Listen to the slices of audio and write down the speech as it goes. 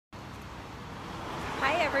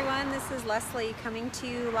everyone, this is Leslie coming to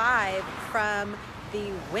you live from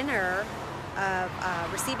the winner of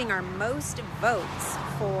receiving our most votes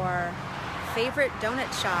for favorite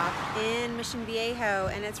donut shop in Mission Viejo,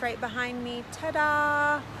 and it's right behind me.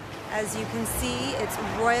 Ta-da! As you can see, it's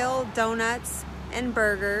Royal Donuts and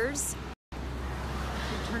Burgers.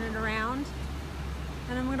 Turn it around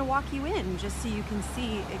and I'm going to walk you in just so you can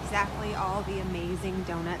see exactly all the amazing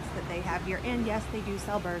donuts that they have here. And yes, they do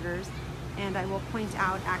sell burgers. And I will point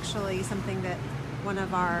out actually something that one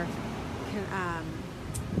of our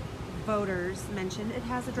voters mentioned. It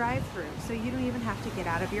has a drive-through, so you don't even have to get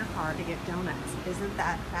out of your car to get donuts. Isn't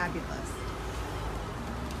that fabulous?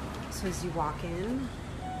 So as you walk in,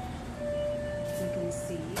 you can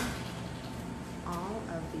see all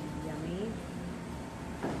of the yummy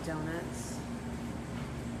donuts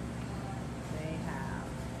they have.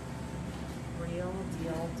 Real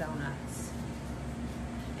deal donuts.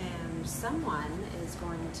 And someone is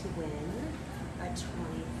going to win a $25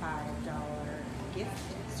 gift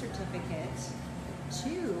certificate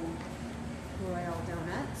to Royal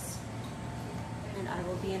Donuts. And I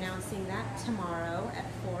will be announcing that tomorrow at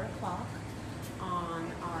 4 o'clock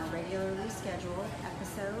on our regularly scheduled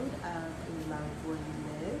episode of Love Where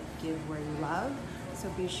You Live, Give Where You Love. So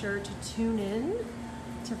be sure to tune in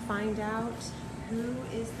to find out who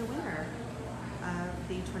is the winner of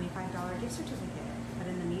the $25 gift certificate. But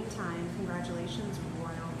in the meantime, congratulations,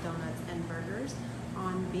 Royal Donuts and Burgers,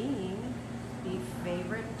 on being the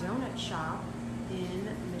favorite donut shop in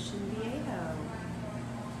Mission Viejo.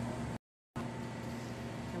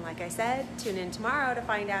 And like I said, tune in tomorrow to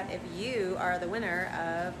find out if you are the winner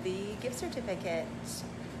of the gift certificate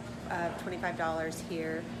of $25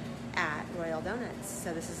 here at Royal Donuts.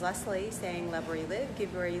 So this is Leslie saying, love where you live,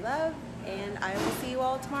 give where you love, and I will see you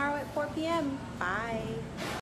all tomorrow at 4 p.m. Bye.